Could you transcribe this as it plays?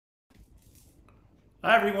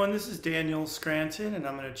Hi everyone, this is Daniel Scranton and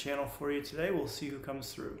I'm going to channel for you today. We'll see who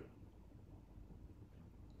comes through.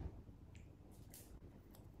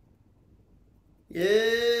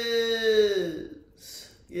 Yes,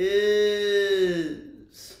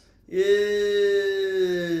 yes, yes.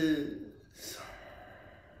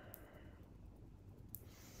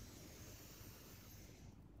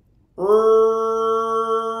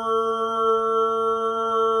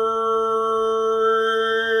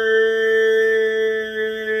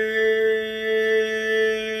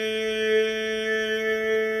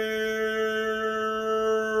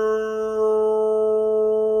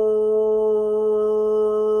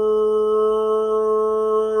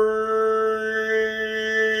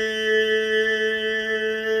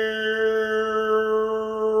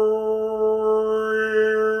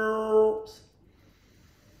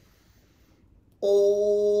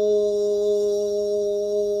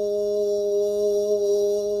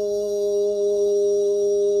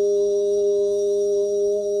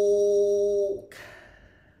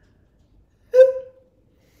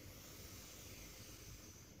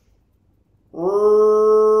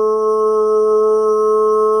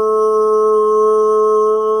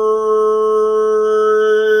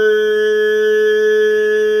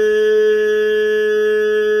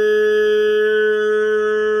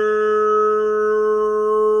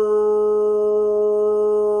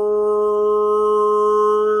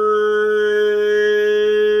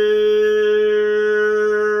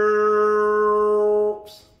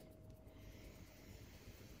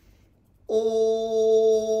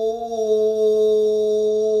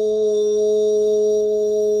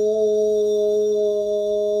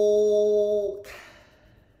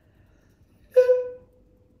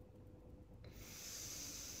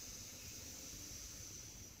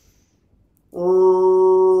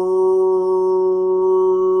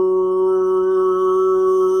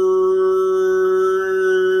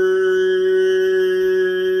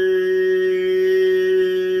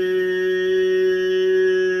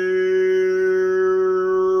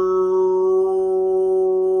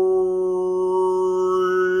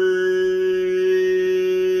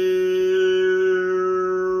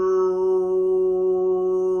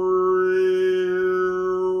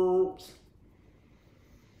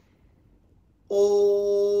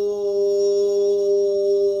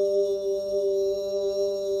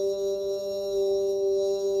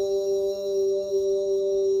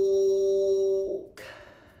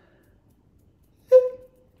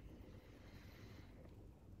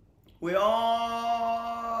 We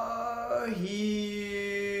are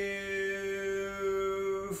here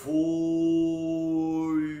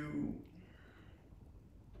for you.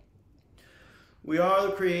 We are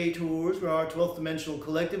the creators. We are a 12th dimensional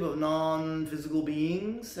collective of non-physical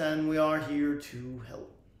beings, and we are here to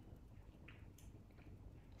help.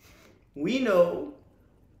 We know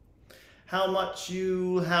how much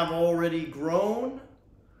you have already grown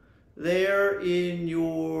there in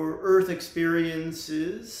your earth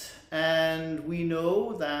experiences, and we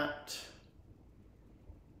know that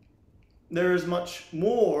there is much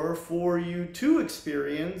more for you to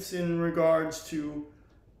experience in regards to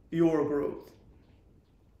your growth.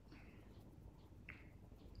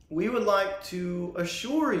 We would like to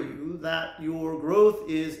assure you that your growth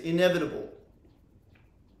is inevitable.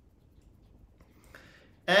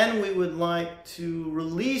 And we would like to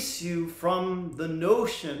release you from the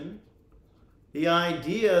notion, the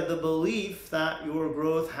idea, the belief that your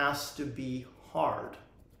growth has to be hard,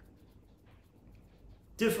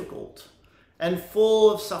 difficult, and full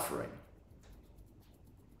of suffering.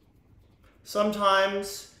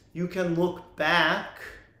 Sometimes you can look back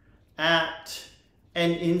at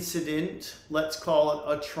an incident, let's call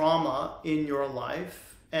it a trauma in your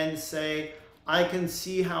life, and say, I can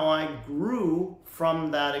see how I grew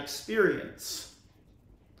from that experience.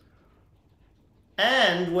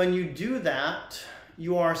 And when you do that,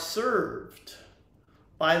 you are served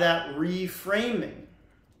by that reframing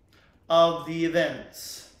of the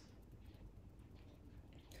events.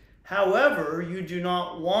 However, you do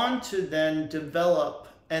not want to then develop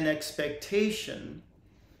an expectation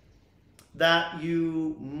that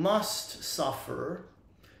you must suffer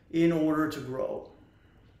in order to grow.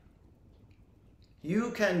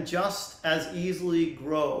 You can just as easily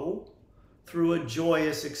grow through a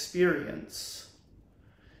joyous experience.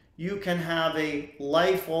 You can have a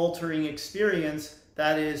life-altering experience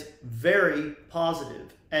that is very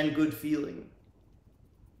positive and good feeling.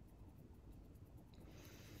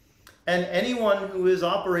 And anyone who is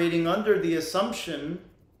operating under the assumption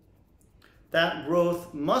that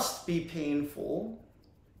growth must be painful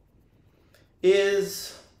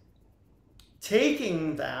is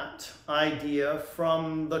taking that idea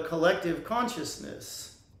from the collective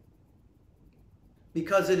consciousness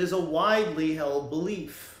because it is a widely held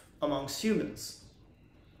belief amongst humans.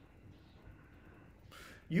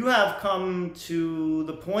 You have come to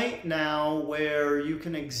the point now where you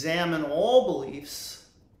can examine all beliefs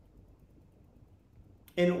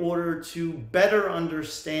in order to better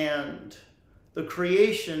understand the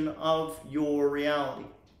creation of your reality.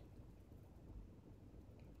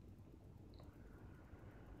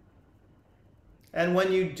 And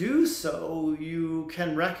when you do so, you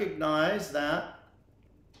can recognize that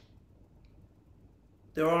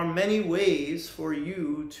there are many ways for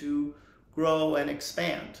you to grow and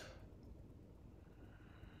expand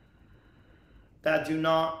that do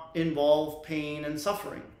not involve pain and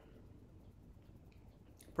suffering.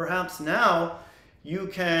 Perhaps now you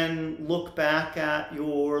can look back at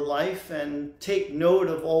your life and take note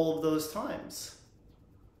of all of those times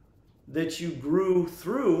that you grew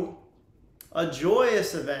through a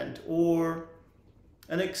joyous event or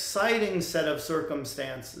an exciting set of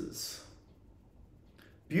circumstances.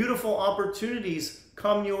 Beautiful opportunities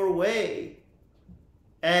come your way,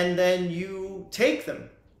 and then you take them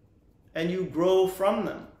and you grow from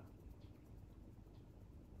them.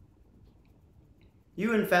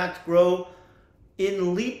 You, in fact, grow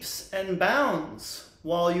in leaps and bounds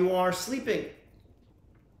while you are sleeping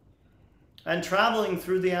and traveling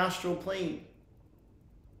through the astral plane.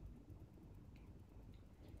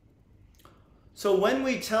 So when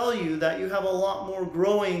we tell you that you have a lot more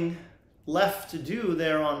growing left to do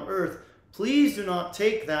there on earth, please do not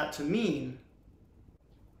take that to mean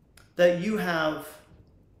that you have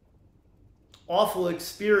awful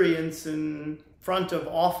experience in front of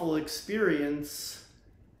awful experience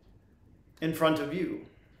in front of you.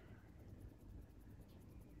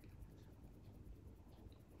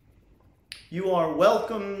 You are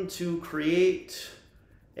welcome to create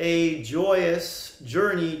a joyous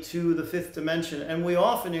journey to the fifth dimension, and we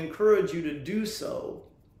often encourage you to do so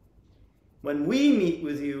when we meet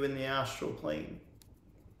with you in the astral plane.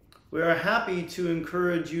 We are happy to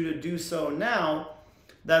encourage you to do so now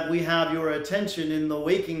that we have your attention in the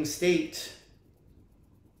waking state.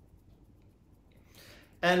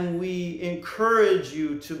 And we encourage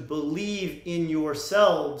you to believe in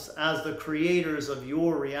yourselves as the creators of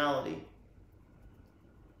your reality.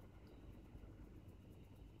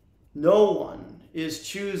 No one is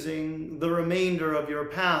choosing the remainder of your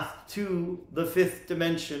path to the fifth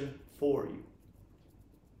dimension for you.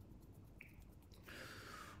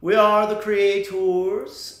 We are the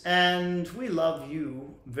creators, and we love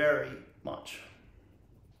you very much.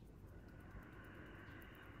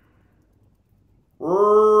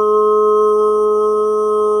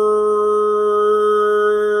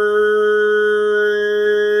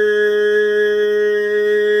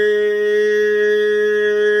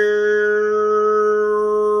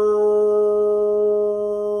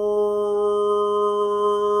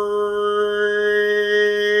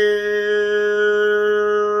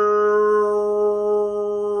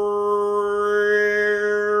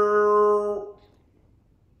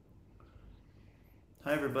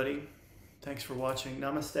 Hi everybody, thanks for watching.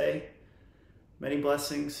 Namaste. Many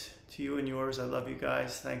blessings to you and yours. I love you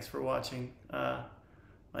guys. Thanks for watching my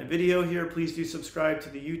video here. Please do subscribe to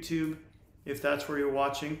the YouTube if that's where you're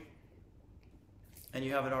watching and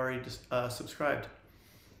you haven't already subscribed.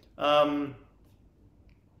 I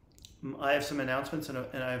have some announcements and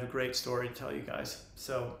I have a great story to tell you guys.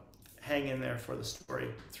 So hang in there for the story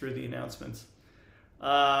through the announcements.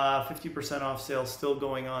 50% off sale still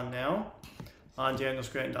going on now on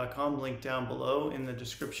danielscranton.com, link down below in the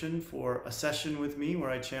description for a session with me where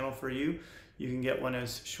I channel for you. You can get one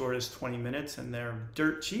as short as 20 minutes and they're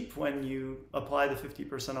dirt cheap when you apply the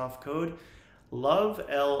 50% off code LOVE,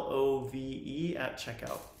 L-O-V-E, at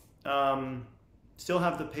checkout. Still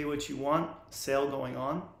have the pay what you want sale going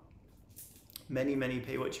on. Many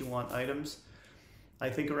pay what you want items. I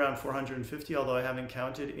think around 450, although I haven't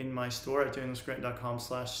counted, in my store at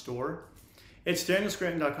danielscranton.com/store. It's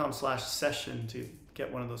danielscranton.com/session to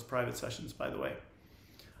get one of those private sessions, by the way.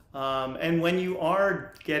 And when you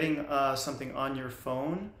are getting something on your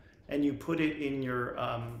phone and you put it in your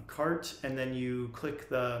cart and then you put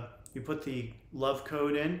the love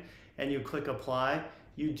code in and you click apply,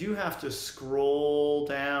 you do have to scroll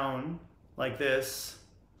down like this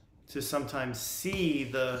to sometimes see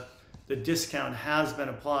the discount has been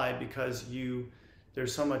applied, because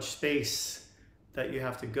there's so much space that you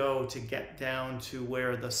have to go to get down to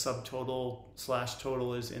where the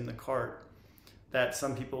subtotal/total is in the cart, that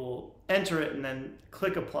some people will enter it and then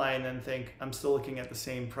click apply and then think, I'm still looking at the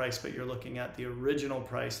same price, but you're looking at the original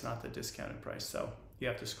price, not the discounted price. So you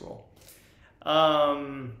have to scroll.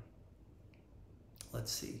 Let's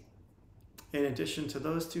see. In addition to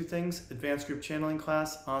those two things, advanced group channeling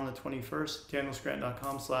class on the 21st,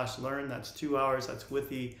 danielscranton.com/learn. That's 2 hours. That's with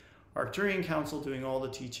the Arcturian Council doing all the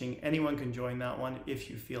teaching. Anyone can join that one if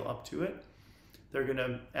you feel up to it. They're going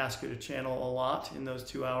to ask you to channel a lot in those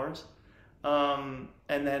 2 hours. And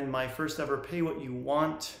then my first ever Pay What You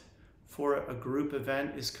Want for a group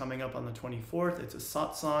event is coming up on the 24th. It's a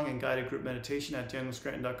satsang and guided group meditation at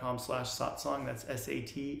danielscranton.com/satsang. That's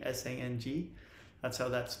SATSANG. That's how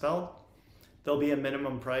that's spelled. There'll be a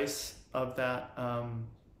minimum price of that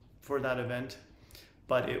for that event,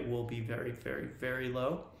 but it will be very, very, very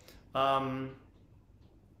low.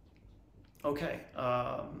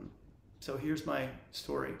 So here's my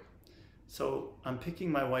story. So I'm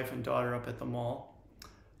picking my wife and daughter up at the mall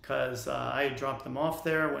because I had dropped them off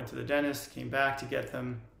there, went to the dentist, came back to get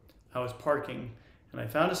them. I was parking and I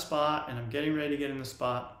found a spot and I'm getting ready to get in the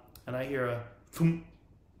spot and I hear a thump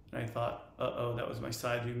and I thought, uh-oh, that was my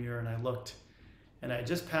side view mirror, and I looked and I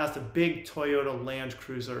just passed a big Toyota Land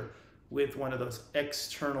Cruiser with one of those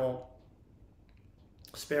external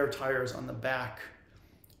spare tires on the back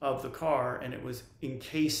of the car, and it was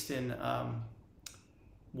encased in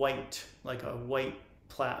white, like a white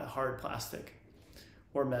hard plastic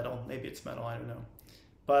or metal. Maybe it's metal, I don't know.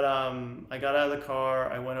 But I got out of the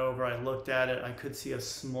car, I went over, I looked at it, I could see a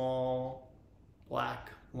small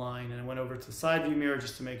black line, and I went over to the side view mirror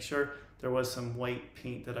just to make sure. There was some white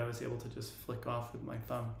paint that I was able to just flick off with my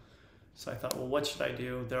thumb. So I thought, well, what should I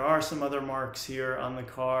do? There are some other marks here on the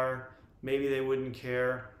car. Maybe they wouldn't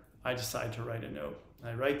care. I decided to write a note.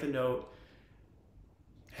 I write the note.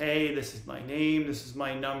 Hey, this is my name. This is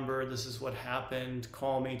my number. This is what happened.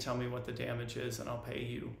 Call me. Tell me what the damage is, and I'll pay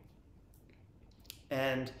you.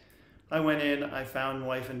 And I went in. I found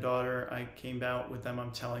wife and daughter. I came out with them.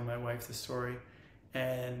 I'm telling my wife the story.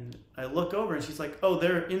 And I look over, and she's like, oh,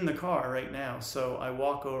 they're in the car right now. So I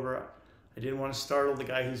walk over. I didn't want to startle the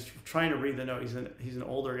guy. He's trying to read the note. He's an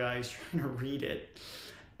older guy. He's trying to read it.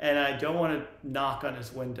 And I don't want to knock on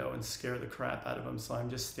his window and scare the crap out of him. So I'm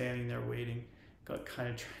just standing there waiting, kind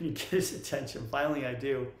of trying to get his attention. Finally, I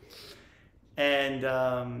do. And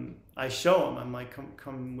I show him. I'm like,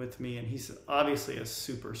 come with me. And he's obviously a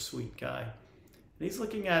super sweet guy. And he's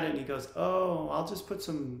looking at it, and he goes, oh, I'll just put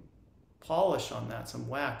some polish on that, some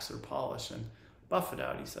wax or polish, and buff it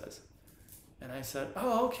out, he says. And I said,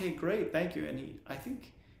 oh, okay, great, thank you. And I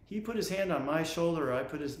think he put his hand on my shoulder, or I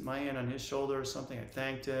put my hand on his shoulder or something. I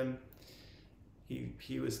thanked him.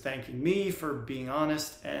 He was thanking me for being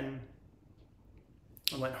honest, and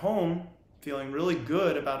I went home feeling really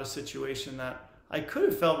good about a situation that I could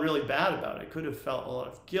have felt really bad about. I could have felt a lot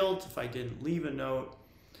of guilt if I didn't leave a note.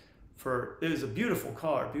 It was a beautiful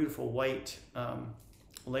car, beautiful white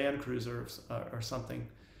Land Cruiser or something,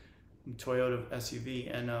 Toyota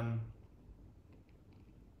SUV. And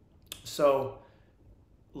so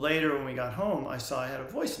later when we got home, I saw I had a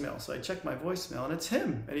voicemail. So I checked my voicemail, and it's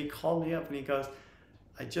him. And he called me up and he goes,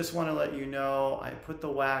 I just want to let you know, I put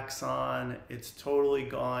the wax on. It's totally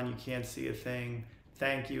gone. You can't see a thing.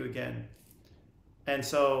 Thank you again. And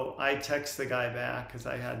so I text the guy back because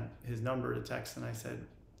I had his number to text, and I said,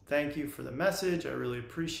 thank you for the message. I really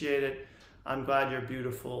appreciate it. I'm glad your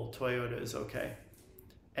beautiful Toyota is okay.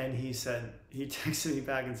 And he texted me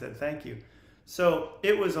back and said, thank you. So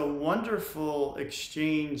it was a wonderful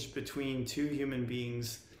exchange between two human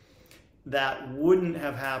beings that wouldn't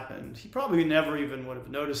have happened. He probably never even would have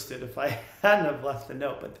noticed it if I hadn't have left the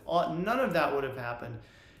note, but none of that would have happened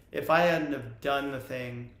if I hadn't have done the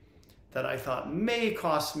thing that I thought may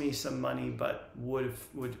cost me some money, but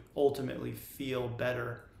would ultimately feel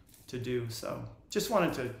better to do. So just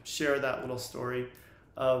wanted to share that little story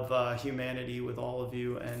of humanity with all of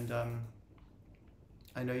you. And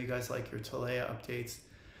I know you guys like your Talea updates.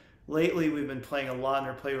 Lately, we've been playing a lot in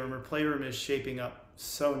her playroom. Her playroom is shaping up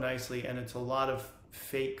so nicely, and it's a lot of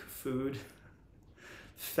fake food,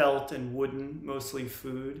 felt and wooden, mostly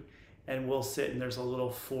food. And we'll sit, and there's a little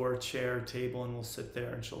 4-chair table, and we'll sit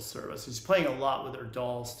there, and she'll serve us. She's playing a lot with her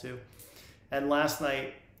dolls too. And last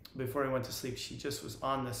night, before I went to sleep, she just was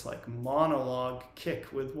on this like monologue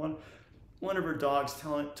kick with one of her dolls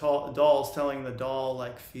telling the doll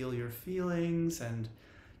like, feel your feelings, and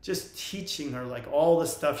just teaching her like all the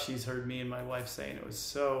stuff she's heard me and my wife saying. It was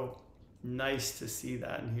so nice to see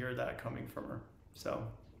that and hear that coming from her. So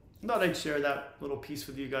I thought I'd share that little piece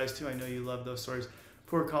with you guys too. I know you love those stories.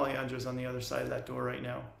 Poor Kaliandra's on the other side of that door right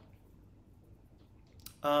now.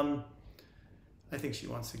 I think she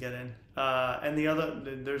wants to get in.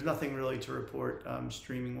 And there's nothing really to report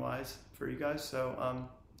streaming wise for you guys. So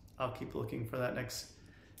I'll keep looking for that next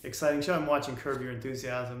exciting show. I'm watching Curb Your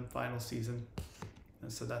Enthusiasm final season,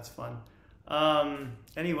 and so that's fun.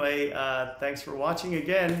 Anyway, thanks for watching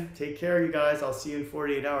again. Take care, you guys. I'll see you in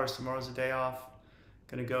 48 hours. Tomorrow's a day off.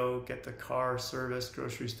 Gonna go get the car serviced,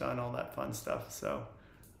 groceries done, all that fun stuff. So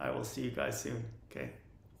I will see you guys soon. Okay,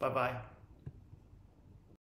 bye-bye.